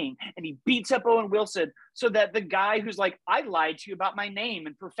cheating and he beats up Owen Wilson, so that the guy who's like, I lied to you about my name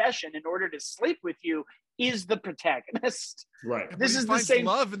and profession in order to sleep with you, is the protagonist. Right. This is the same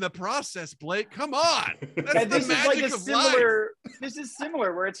love in the process, Blake. Come on. That's the magic of life. This is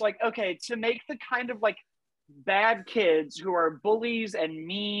similar, where it's like, okay, to make the kind of like bad kids who are bullies and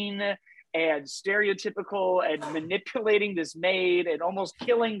mean and stereotypical and manipulating this maid and almost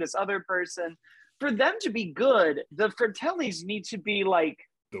killing this other person, for them to be good, the Fratellis need to be like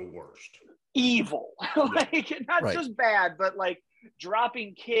the worst, evil. Like, not just bad, but like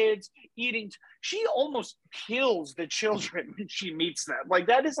dropping kids, eating. She almost kills the children when she meets them. Like,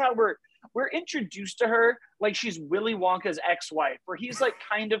 that is how we're introduced to her, like she's Willy Wonka's ex-wife, where he's like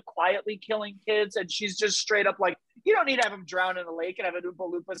kind of quietly killing kids, and she's just straight up like, you don't need to have him drown in a lake and have a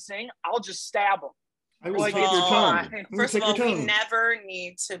Oompa Loompa sing. I'll just stab him. I will take your tongue. First of all, we never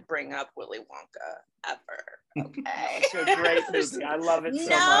need to bring up Willy Wonka ever. Okay. It's a great movie. I love it so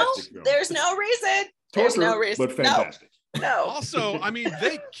much. There's no reason. There's no reason. But fantastic. No. Also, I mean,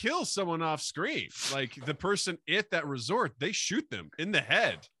 they kill someone off screen. Like, the person at that resort, they shoot them in the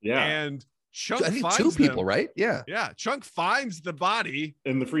head. Yeah. And Chunk finds two people, right? Yeah. Yeah. Chunk finds the body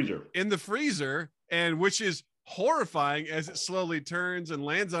in the freezer, and which is horrifying as it slowly turns and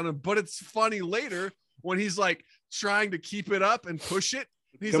lands on him. But it's funny later when he's like trying to keep it up and push it.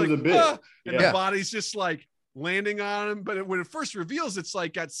 He's like, and the body's just like landing on him. But when it first reveals, it's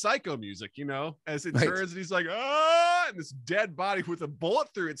like got psycho music, you know, as it Right. turns and he's like, ah, and this dead body with a bullet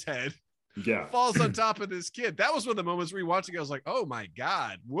through its head Yeah. falls on top of this kid. That was one of the moments rewatching. I was like, oh my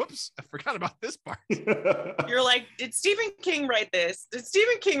God, whoops, I forgot about this part. You're like, did Stephen King write this? Did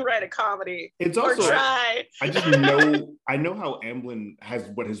Stephen King write a comedy? It's Or also try? I know how Amblin has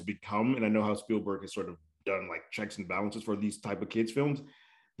what has become, and I know how Spielberg has sort of done like checks and balances for these type of kids films.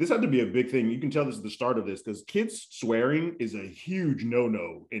 This had to be a big thing. You can tell this is the start of this because kids swearing is a huge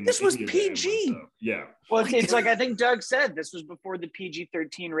no-no. This was any of the PG. Amblin stuff. Yeah. Well, it's like I think Doug said, this was before the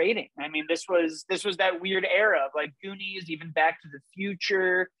PG-13 rating. I mean, this was that weird era of like Goonies, even Back to the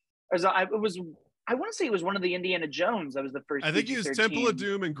Future. I want to say it was one of the Indiana Jones that was the first. I think he was Temple of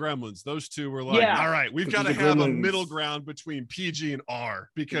Doom and Gremlins. Those two were like, Yeah. all right, we've got to Because the have a Gremlins- middle ground between PG and R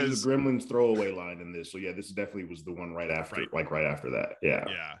Because because the Gremlins throwaway line in this. So yeah, this definitely was the one right after that. Yeah.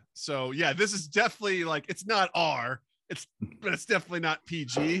 yeah. So yeah, this is definitely like it's not R. But it's definitely not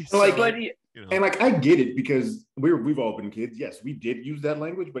PG. So, Like- But you know. And like I get it because we've all been kids. Yes, we did use that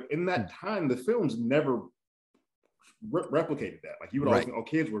language, but in that time, the films never replicated that. Like you would always Right. think, oh,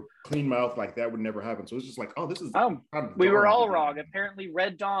 kids were clean mouth, like that would never happen. So it's just like, oh, this is. we were all wrong. Apparently,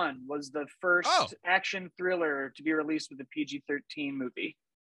 Red Dawn was the first Oh. action thriller to be released with a PG-13 movie.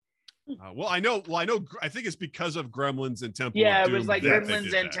 Well, I know. I think it's because of Gremlins and Temple. Yeah, of it Doom was like that they Gremlins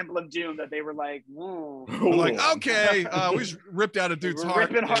did and that. Temple of Doom that they were like, whoa. We're like, okay, we just ripped out a dude's We're heart,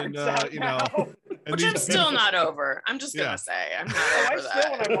 ripping hearts and out you know, now. and Which I'm these- still not over. I'm just Yeah. gonna say I'm not I over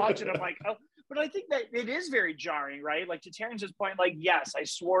still, when that. I watch it, I'm like, oh, but I think that it is very jarring, right? Like to Terrence's point, like, yes, I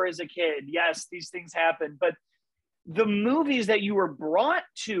swore as a kid. Yes, these things happen. But the movies that you were brought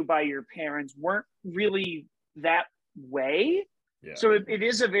to by your parents weren't really that way. Yeah. So it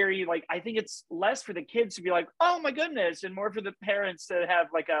is a very, like, I think it's less for the kids to be like, oh my goodness, and more for the parents to have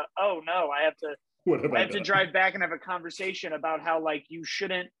like a, oh no, I have to drive back and have a conversation about how like you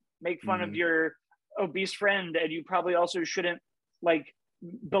shouldn't make fun of your obese friend, and you probably also shouldn't like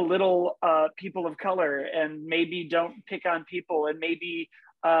belittle people of color, and maybe don't pick on people, and maybe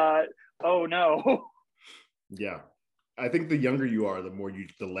oh no. Yeah. I think the younger you are,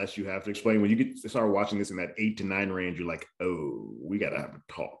 the less you have to explain. When you get to start watching this in that 8 to 9 range, you're like, oh, we gotta have a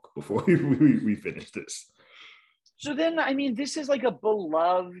talk before we finish this. So then, I mean, this is like a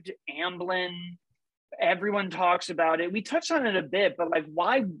beloved Amblin. Everyone talks about it. We touched on it a bit, but like,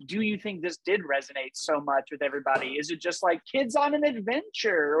 why do you think this did resonate so much with everybody? Is it just like kids on an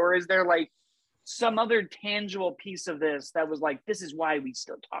adventure, or is there like some other tangible piece of this that was like, this is why we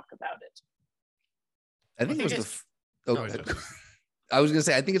still talk about it? I think it was it's- No, it's just- I was gonna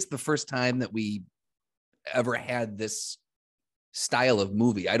say I think it's the first time that we ever had this style of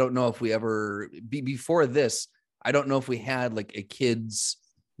movie. I don't know if we ever before this. I don't know if we had like a kids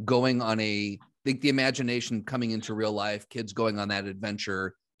going on the imagination coming into real life, kids going on that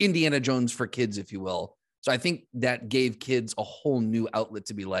adventure, Indiana Jones for kids, if you will. So I think that gave kids a whole new outlet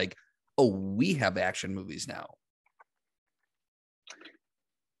to be like, oh, we have action movies now.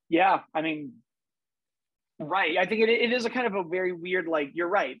 Yeah, I mean, right. I think it is a kind of a very weird, like, you're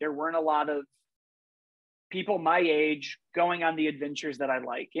right. There weren't a lot of people my age going on the adventures that I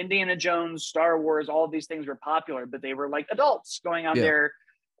like. Indiana Jones, Star Wars, all of these things were popular, but they were like adults going on their,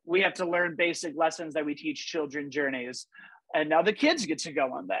 we have to learn basic lessons that we teach children journeys. And now the kids get to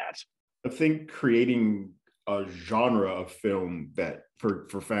go on that. I think creating a genre of film that for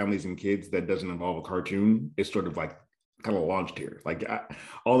families and kids that doesn't involve a cartoon is sort of like kind of launched here. Like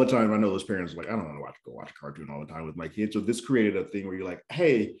all the time, I know those parents are like, I don't want to go watch a cartoon all the time with my kids. So this created a thing where you're like,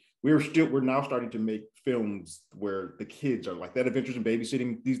 hey, we're now starting to make films where the kids are like that. Adventures in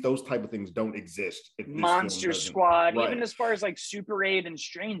Babysitting, those type of things don't exist. If this film Monster doesn't. Squad, Right. even as far as like Super 8 and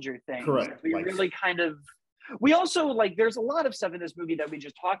Stranger Things. Correct. We Like- really kind of, we also like, there's a lot of stuff in this movie that we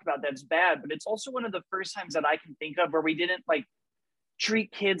just talked about that's bad, but it's also one of the first times that I can think of where we didn't like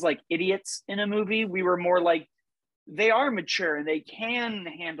treat kids like idiots in a movie. We were more like, they are mature and they can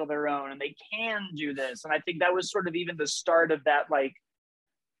handle their own and they can do this. And I think that was sort of even the start of that, like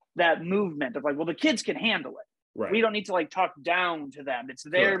that movement of like, well, the kids can handle it. Right. We don't need to like talk down to them. It's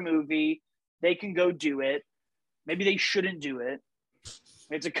their Correct. movie. They can go do it. Maybe they shouldn't do it.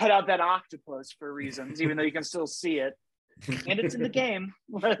 We have to cut out that octopus for reasons, even though you can still see it. And it's in the game.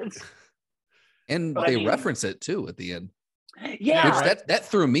 And But I they mean- reference it too at the end. Yeah. Which that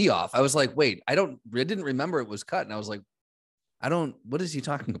threw me off. I was like, wait, I didn't remember it was cut. And I was like, what is he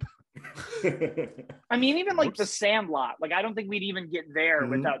talking about? I mean, even like the Sandlot, like I don't think we'd even get there Mhm.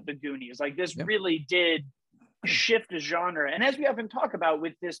 without the Goonies. Like this Yep. really did shift the genre. And as we often talk about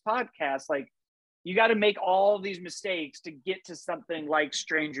with this podcast, like you got to make all these mistakes to get to something like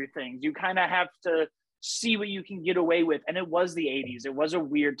Stranger Things. You kind of have to see what you can get away with. And it was the 80s. It was a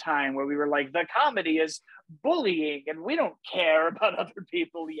weird time where we were like, the comedy is bullying and we don't care about other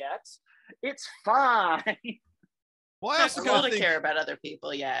people yet. It's fine. Well, I Not also cool kind to of think, care about other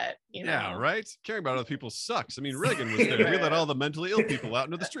people yet. You know? yeah, right. Caring about other people sucks. I mean, Reagan was there. We let all the mentally ill people out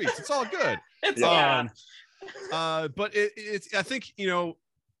into the streets. It's all good. It's Yeah. But it's. I think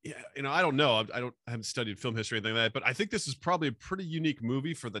yeah, I don't know. I haven't studied film history or anything like that, but I think this is probably a pretty unique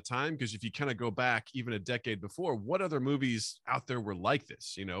movie for the time, because if you kind of go back even a decade before, what other movies out there were like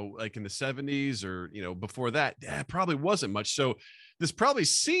this? Like in the 70s or before that, probably wasn't much. So this probably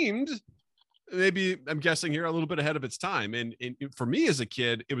seemed, maybe I'm guessing here, a little bit ahead of its time. And for me as a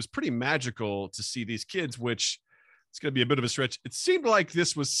kid, it was pretty magical to see these kids, which it's going to be a bit of a stretch. It seemed like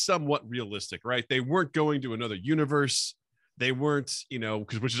this was somewhat realistic, right? They weren't going to another universe. They weren't,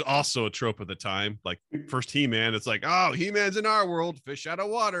 which is also a trope of the time. Like first He-Man, it's like, oh, He-Man's in our world, fish out of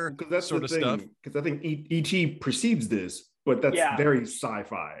water, because that's sort the of thing. stuff. Because I think E.T. precedes this, but that's very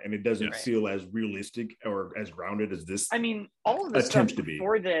sci-fi, and it doesn't feel as realistic or as grounded as this. I mean, all of the stuff attempts to be.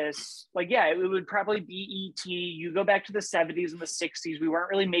 before this, it would probably be E.T. You go back to the 70s and the 60s, we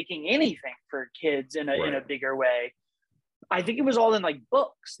weren't really making anything for kids in a bigger way. I think it was all in like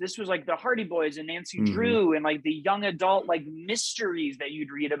books. This was like the Hardy Boys and Nancy Drew and like the young adult like mysteries that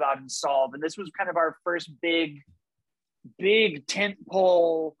you'd read about and solve. And this was kind of our first big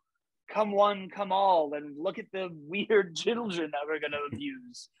tentpole, come one, come all, and look at the weird children that we're going to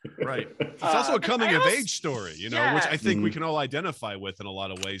abuse. Right. It's also a coming of age story, which I think we Mhm. can all identify with in a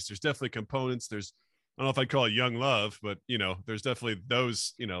lot of ways. There's definitely components. There's, I don't know if I'd call it young love, but there's definitely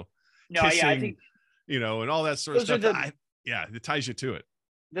those, No, kissing, I think and all that sort of those stuff. are It ties you to it.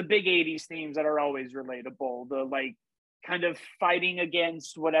 the big 80s themes that are always relatable, the like kind of fighting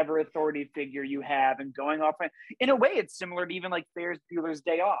against whatever authority figure you have and going off. In a way, it's similar to even like Ferris Bueller's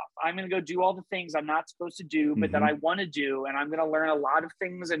Day Off. I'm going to go do all the things I'm not supposed to do, but that I want to do. And I'm going to learn a lot of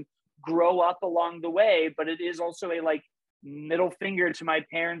things and grow up along the way. But it is also a like middle finger to my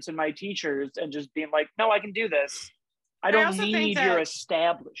parents and my teachers and just being like, no, I can do this. I don't also think need that- your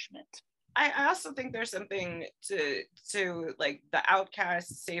establishment. I also think there's something to like the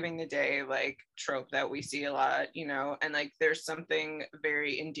outcast saving the day like trope that we see a lot, and like there's something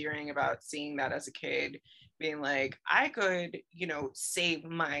very endearing about seeing that as a kid, being like, I could, save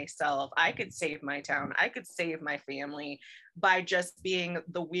myself, I could save my town, I could save my family by just being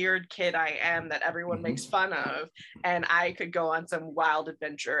the weird kid I am that everyone makes fun of, and I could go on some wild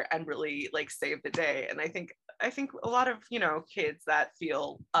adventure and really like save the day. And I think a lot of kids that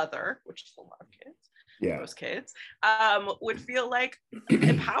feel other, which is a lot of kids, most kids, would feel like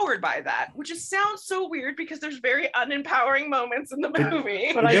empowered by that, which just sounds so weird because there's very unempowering moments in the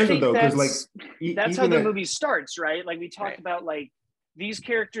movie. But I think though, 'cause, that's how even the at- movie starts, right? Like we talked about, like these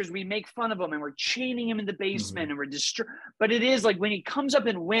characters, we make fun of them and we're chaining him in the basement and we're but it is like when he comes up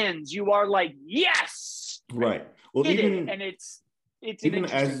and wins, you are like, yes, right. Well, hit even it. And it's an even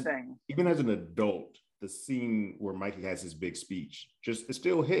interesting thing. Even as an adult, the scene where Mikey has his big speech, it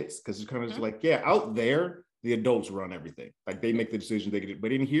still hits because it's kind of just like, out there, the adults run everything. Like they make the decisions, they get it.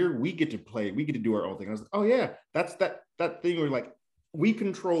 But in here, we get to play, we get to do our own thing. I was like, oh yeah, that's that thing where like, we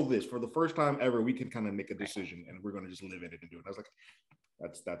control this for the first time ever. We can kind of make a decision and we're going to just live in it and do it. I was like,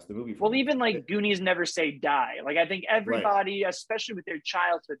 that's the movie. Well, even like Goonies Never Say Die. Like I think everybody, especially with their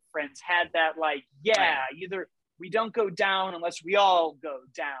childhood friends, had that like, either we don't go down unless we all go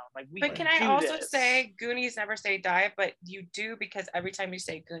down. Like we. But can I also say Goonies Never Say Die? But you do, because every time you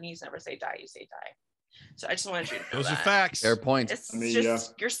say Goonies Never Say Die, you say die. So I just wanted you to know Those that. are facts. Fair point. It's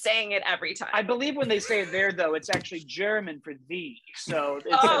just you're saying it every time. I believe when they say it there, though, it's actually German for thee. So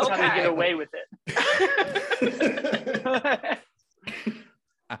that's how they get away with it.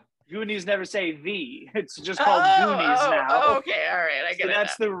 Goonies never say thee. It's just called Goonies now. Okay, all right, I get it.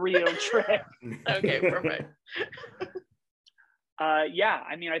 That's the real trick. Okay, perfect. I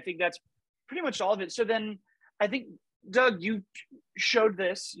mean, I think that's pretty much all of it. So then I think, Doug, you showed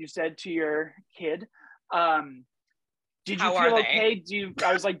this, you said to your kid. Did you feel okay?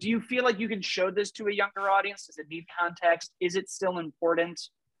 I was like, do you feel like you can show this to a younger audience? Does it need context? Is it still important?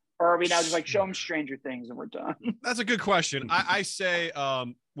 Or are we now just like, show them Stranger Things and we're done? That's a good question. I say,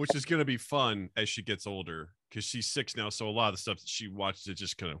 which is going to be fun as she gets older, because she's 6 now. So a lot of the stuff that she watches, it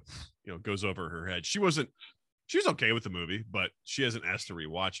just kind of, goes over her head. She She was okay with the movie, but she hasn't asked to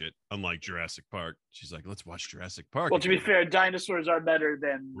rewatch it. Unlike Jurassic Park, she's like, "Let's watch Jurassic Park." Well, to be fair, dinosaurs are better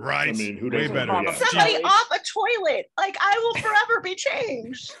than right? I mean, who way doesn't better. agree? Yeah. Somebody off a toilet. Like, I will forever be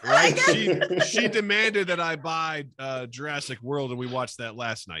changed. Right? She demanded that I buy Jurassic World, and we watched that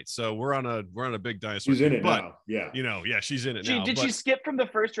last night. So we're on a big dinosaur. She's in it but, now. Yeah. You know, she's in it now. Did she skip from the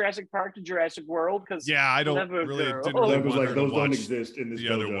first Jurassic Park to Jurassic World? Because I don't Clever really girl. didn't really That was want like her to those don't watch exist in this the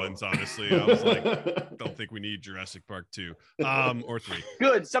other dojo. ones. Honestly, I was like, don't think we need Jurassic Park 2 or 3.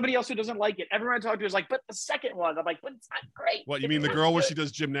 Good. Somebody else who doesn't like it. Everyone I talk to is like, but the second one. I'm like, but it's not great. What you It mean the was girl where good. she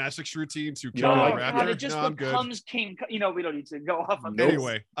does gymnastics routines who No, kill Oh a like- raptor? God, it just No, I'm good. becomes King. We don't need to go off on Nope. this.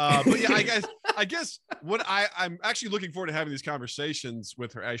 Anyway, but yeah, I guess what I'm actually looking forward to having these conversations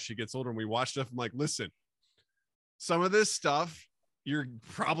with her as she gets older and we watch stuff. I'm like, listen, some of this stuff you're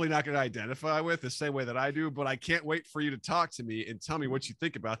probably not going to identify with the same way that I do, but I can't wait for you to talk to me and tell me what you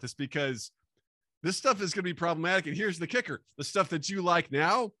think about this, because this stuff is going to be problematic. And here's the kicker: the stuff that you like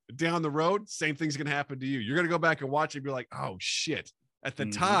now, down the road, same thing's going to happen to you. You're going to go back and watch it and be like, oh shit, at the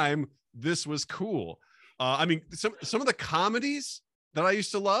time this was cool. I mean, some of the comedies that I used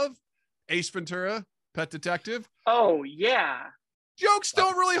to love, Ace Ventura, Pet Detective, Oh yeah. jokes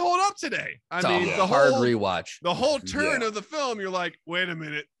don't really hold up today. I It's mean, a the hard whole rewatch. the whole turn Yeah. of the film, you're like, wait a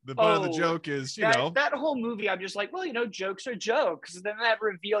minute. The butt of the Oh, joke is, That whole movie, I'm just like, well, jokes are jokes. And then that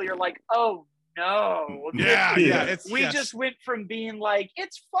reveal, you're like, oh no. yeah, Yeah. it's We yes. just went from being like,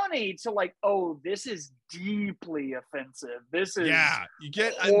 it's funny to like, oh, this is deeply offensive. This is you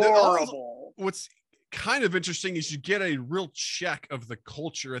get horrible. what's kind of interesting is you get a real check of the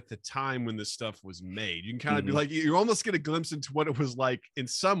culture at the time when this stuff was made. You can kind of be Mhm. like, you almost get a glimpse into what it was like in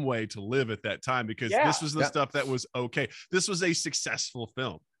some way to live at that time, because Yeah. this was the Yeah. stuff that was okay. This was a successful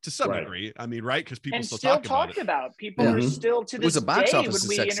film to some Right. degree. I mean, right? Because people And still still talk about talked it. about. People Yeah. are Mhm. still to It this was a box day office when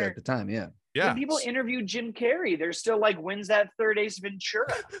we success at the time. Yeah. Yeah. when people interview Jim Carrey, they're still like, when's that third Ace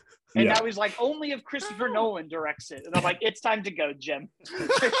Ventura? And Yeah. now he's like, only if Christopher Nolan directs it. And I'm like, it's time to go, Jim. You're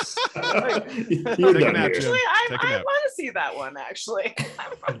Take a done nap, here. Jim. Actually, Take a I nap. want to see that one. Actually,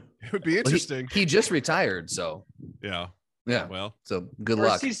 It would be Well, interesting. he just retired, so Yeah. yeah. Well, So good Or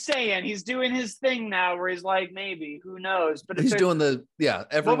luck. he's saying he's doing his thing now where he's like, maybe, who knows? But He's it's doing the what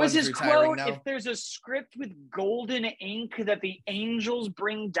everyone's was his retiring quote? now. If there's a script with golden ink that the angels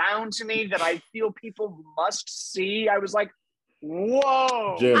bring down to me that I feel people must see, I was like,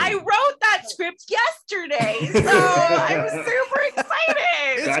 whoa. Jim. I wrote that script yesterday, so I'm super excited.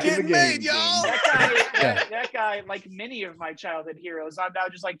 it's Back in the getting game, made, Jim. y'all. That guy, like many of my childhood heroes, I'm now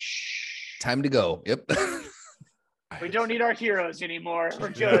just like, shh. Time to go. Yep. We don't need our heroes anymore. We're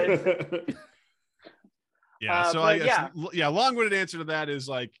good. Yeah. So but I guess, long-winded answer to that is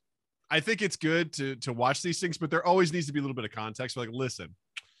like, I think it's good to watch these things, but there always needs to be a little bit of context. Like, listen,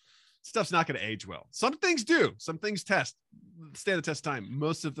 stuff's not going to age well. Some things do. Some things stand the test of time.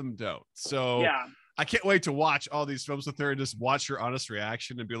 Most of them don't. So Yeah. I can't wait to watch all these films with her and just watch her honest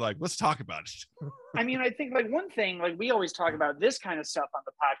reaction and be like, let's talk about it. I mean, I think like one thing, like we always talk about this kind of stuff on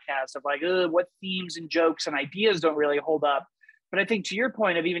the podcast of like, what themes and jokes and ideas don't really hold up. But I think to your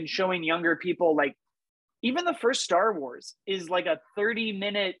point of even showing younger people, like even the first Star Wars is like a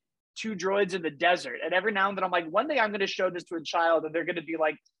 30-minute 2 droids in the desert. And every now and then I'm like, one day I'm going to show this to a child and they're going to be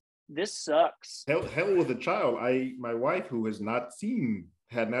like, this sucks. Hell with a child. My wife who had not seen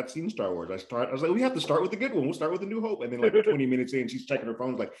Star Wars. I was like, we have to start with the good one. We'll start with A New Hope. And then like 20 minutes in, she's checking her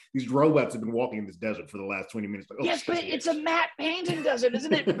phone. Like, these robots have been walking in this desert for the last 20 minutes. Like, oh, Yes, but shit. it's a matte painting desert.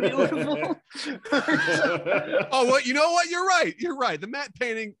 Isn't it beautiful? Oh, well, you know what? You're right. You're right. The matte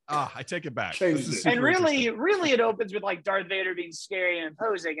painting. I take it back. Changed This is it. super And really, interesting. really, it opens with like Darth Vader being scary and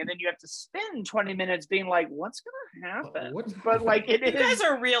imposing, and then you have to spend 20 minutes being like, "What's gonna happen?" What? But like, it You guys is.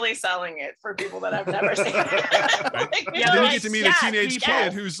 are really selling it for people that have never seen it. Like, Yeah, you're then you like, get to meet yes, a teenage yes,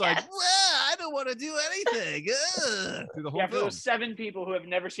 kid who's like, yes. well, I don't want to do anything. Through the whole Yeah, for film. those 7 people who have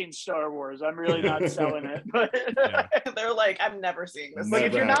never seen Star Wars, I'm really not selling it. But Yeah. They're like, I'm never seeing this. like,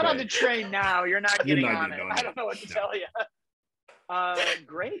 if you're not on happening. the train now, you're not You're getting not on getting it. on I it. don't know what to No. tell you.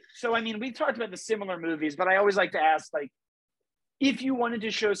 Great. So, I mean, we talked about the similar movies, but I always like to ask, like, if you wanted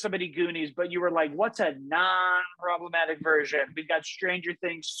to show somebody Goonies, but you were like, what's a non-problematic version? We've got Stranger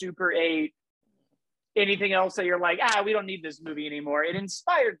Things, Super 8, anything else that you're like, we don't need this movie anymore. It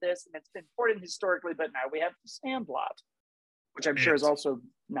inspired this, and it's been important historically, but now we have The Sandlot, which I'm sure is It. also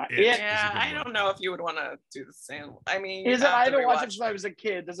not It. it. Yeah, It's a good I one. don't know if you would want to do the same. I mean, Is you it? have I to haven't watched it rewatch since I was a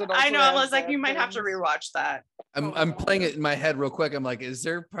kid. Does it? Also I know. have I was like, bad you might have to things? rewatch that. I'm playing it in my head real quick. I'm like, is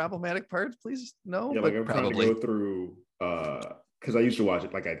there problematic parts? Please, no. Yeah, but like I'm trying probably. to go through because I used to watch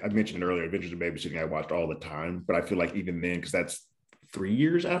it, like I mentioned earlier, Adventures in Babysitting, I watched all the time, but I feel like even then, because that's 3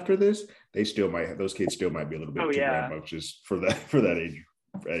 years after this, they still might have, those kids still might be a little bit too rambunctious for that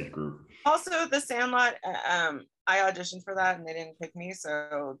age group. Also, The Sandlot, I auditioned for that and they didn't pick me,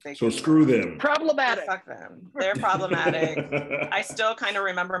 so screw them. Problematic. Fuck them. They're problematic. I still kind of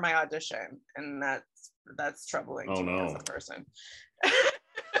remember my audition, and that's troubling to me as a person.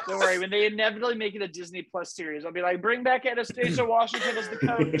 Don't worry, when they inevitably make it a Disney Plus series, I'll be like, bring back Anastasia Washington as the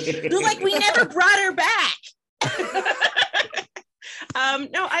coach. They're like, we never brought her back.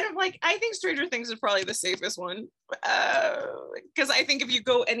 No, I think Stranger Things is probably the safest one. Because I think if you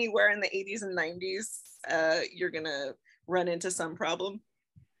go anywhere in the 80s and 90s, you're gonna run into some problem.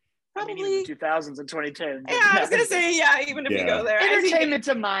 Probably in the 2000s and 2010. Yeah, I was gonna say, even if you go there. Entertainment's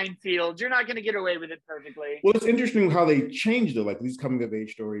a minefield. You're not gonna get away with it perfectly. Well, it's interesting how they changed it. Like these coming of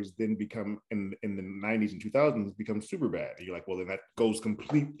age stories then become in the 90s and 2000s become super bad. And you're like, well, then that goes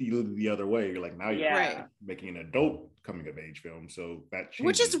completely the other way. You're like, now you're making an adult coming of age film. So that changes.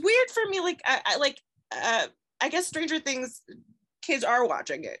 Which is weird for me. Like I guess Stranger Things kids are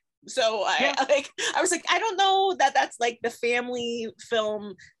watching it. So I was like, I don't know that that's like the family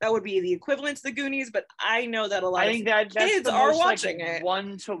film that would be the equivalent to the Goonies, but I know that a lot of kids are watching it.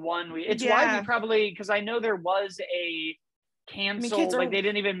 One-to-one. It's why we probably, because I know there was a cancel, like they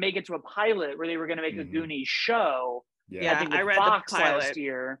didn't even make it to a pilot where they were going to make a Goonies show. Yeah, I think I read Fox the pilot last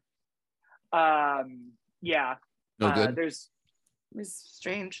year. No good. It's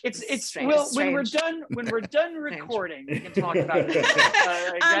strange. It's strange. Well, it's when strange. we're done recording, we can talk about it.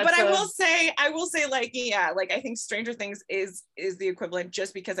 But I will say, I think Stranger Things is the equivalent,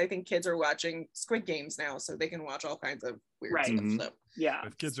 just because I think kids are watching Squid Games now, so they can watch all kinds of weird stuff. So. Yeah,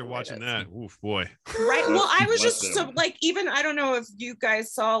 if kids are watching that, oof, boy. Right. Well, I was just even I don't know if you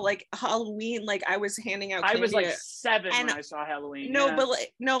guys saw like Halloween. Like I was handing out. I was like 7 when I saw Halloween. No, but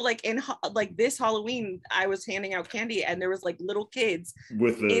like this Halloween, I was handing out candy, and there was like little kids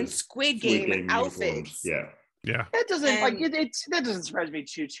in Squid Game outfits. Yeah. That doesn't that doesn't surprise me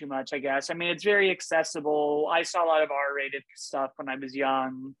too much, I guess. I mean, it's very accessible. I saw a lot of R-rated stuff when I was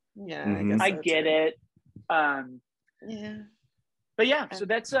young. Yeah, I get it. Yeah. But yeah, so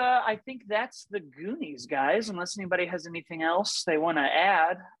that's I think that's the Goonies, guys, unless anybody has anything else they want to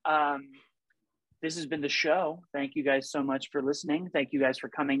add. This has been the show. Thank you guys so much for listening. Thank you guys for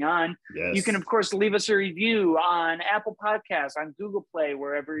coming on. Yes. You can, of course, leave us a review on Apple Podcasts, on Google Play,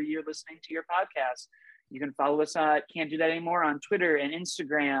 wherever you're listening to your podcast. You can follow us can't do that anymore, on Twitter and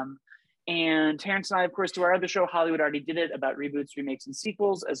Instagram. And Terrence and I, of course, do our other show, Hollywood Already Did It, about reboots, remakes, and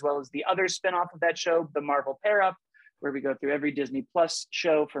sequels, as well as the other spinoff of that show, The Marvel Pair Up, where we go through every Disney Plus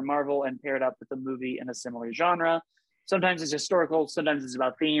show for Marvel and pair it up with a movie in a similar genre. Sometimes it's historical, sometimes it's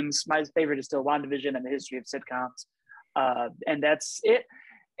about themes. My favorite is still WandaVision and the history of sitcoms. And that's it.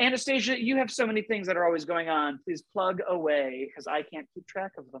 Anastasia, you have so many things that are always going on. Please plug away, because I can't keep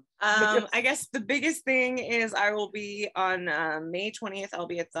track of them. I guess the biggest thing is I will be on May 20th. I'll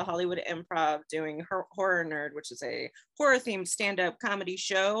be at the Hollywood Improv doing Horror Nerd, which is a horror-themed stand-up comedy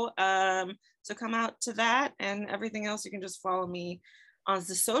show. So come out to that, and everything else, you can just follow me on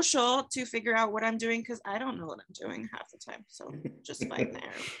the social to figure out what I'm doing, because I don't know what I'm doing half the time. So just find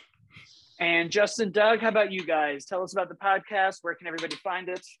there. And Justin, Doug, how about you guys? Tell us about the podcast. Where can everybody find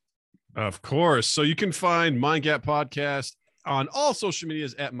it? Of course. So you can find Mind Gap Podcast on all social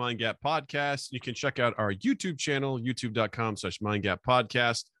medias at Mind Gap Podcast. You can check out our YouTube channel, youtube.com/Mind Gap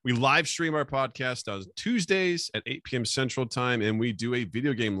Podcast. We live stream our podcast on Tuesdays at 8 p.m. Central Time, and we do a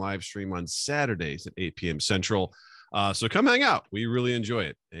video game live stream on Saturdays at 8 p.m. Central. So come hang out. We really enjoy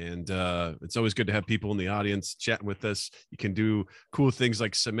it. And it's always good to have people in the audience chatting with us. You can do cool things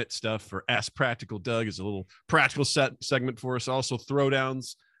like submit stuff for Ask Practical Doug is a little practical segment for us. Also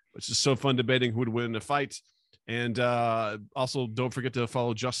Throwdowns, which is so fun debating who would win in a fight. And also don't forget to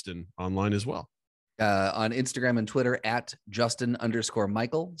follow Justin online as well. On Instagram and Twitter at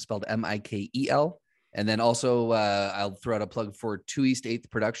Justin_Michael, spelled Mikel. And then also I'll throw out a plug for 2 East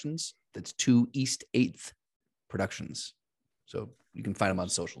 8th Productions. That's 2 East 8th Productions. So you can find them on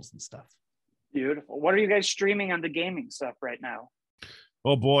socials and stuff. Beautiful. What are you guys streaming on the gaming stuff right now?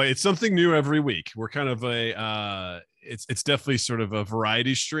 Oh boy, it's something new every week. We're kind of it's definitely sort of a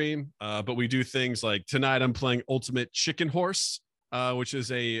variety stream, but we do things like tonight I'm playing Ultimate Chicken Horse, which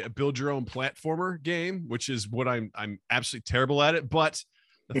is a build your own platformer game, which is what I'm absolutely terrible at it, but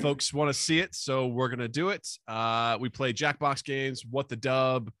the folks want to see it, so we're gonna do it. We play Jackbox games, What the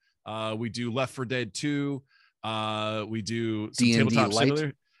Dub. We do Left 4 Dead 2. We do some tabletop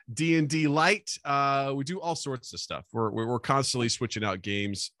simulator, D&D Light. We do all sorts of stuff. We're constantly switching out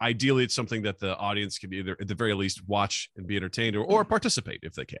games. Ideally, it's something that the audience can either, at the very least, watch and be entertained or participate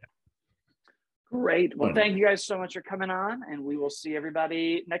if they can. Great. Well, thank you guys so much for coming on, and we will see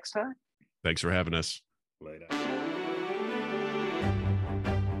everybody next time. Thanks for having us. Later.